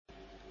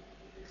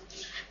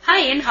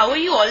Hi, and how are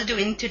you all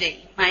doing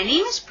today? My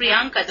name is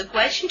Priyanka. The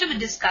question to be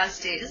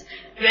discussed is,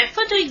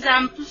 refer to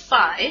example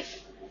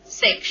 5,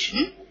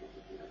 section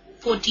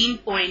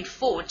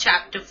 14.4,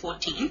 chapter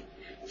 14.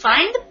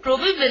 Find the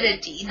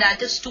probability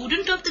that a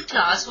student of the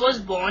class was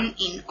born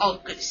in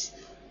August.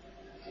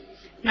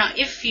 Now,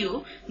 if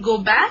you go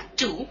back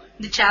to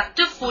the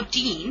chapter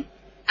 14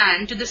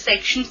 and to the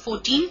section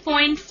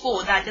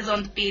 14.4, that is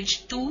on the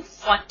page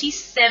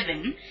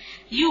 247,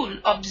 you'll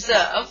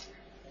observe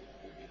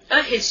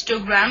a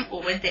histogram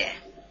over there.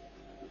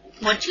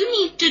 What you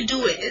need to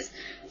do is,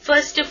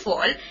 first of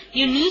all,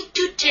 you need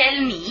to tell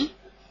me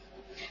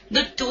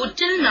the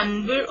total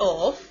number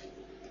of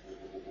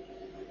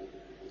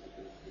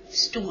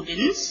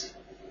students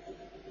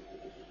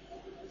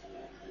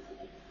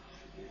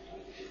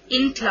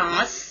in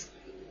class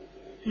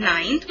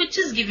 9th, which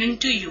is given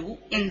to you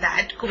in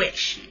that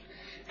question.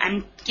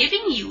 I'm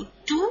giving you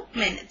 2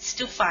 minutes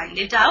to find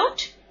it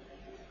out.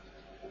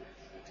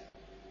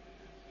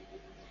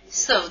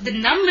 So, the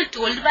number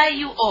told by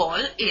you all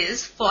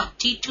is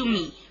 40 to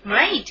me,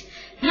 right?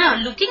 Now,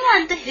 looking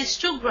at the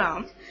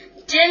histogram,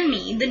 tell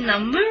me the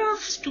number of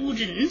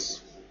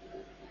students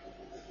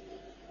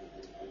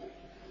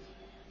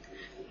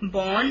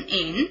born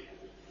in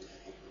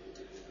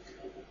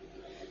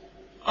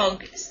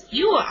August.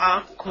 You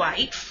are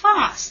quite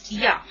fast.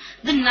 Yeah,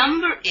 the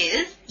number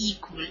is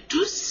equal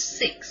to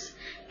 6.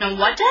 Now,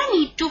 what I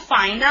need to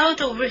find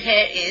out over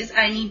here is,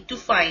 I need to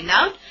find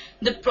out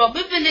the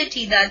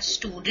probability that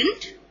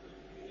student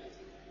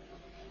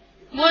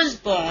was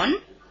born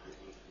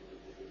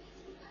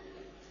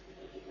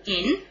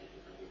in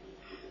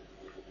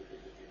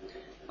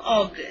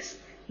August.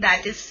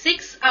 That is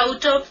 6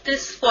 out of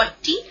this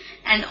 40,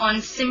 and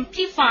on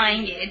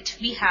simplifying it,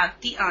 we have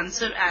the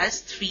answer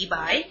as 3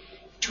 by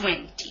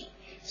 20.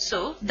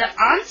 So, the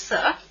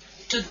answer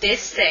to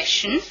this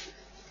session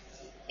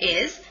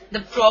is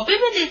the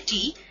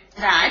probability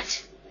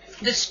that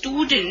the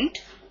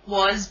student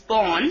was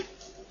born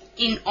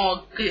in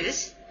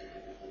August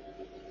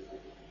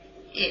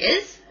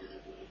is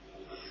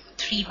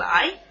 3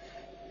 by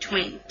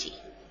 20.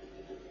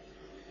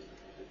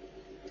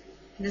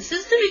 This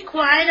is the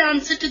required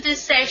answer to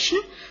this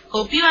session.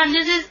 Hope you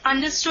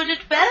understood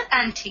it well,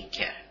 and take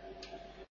care.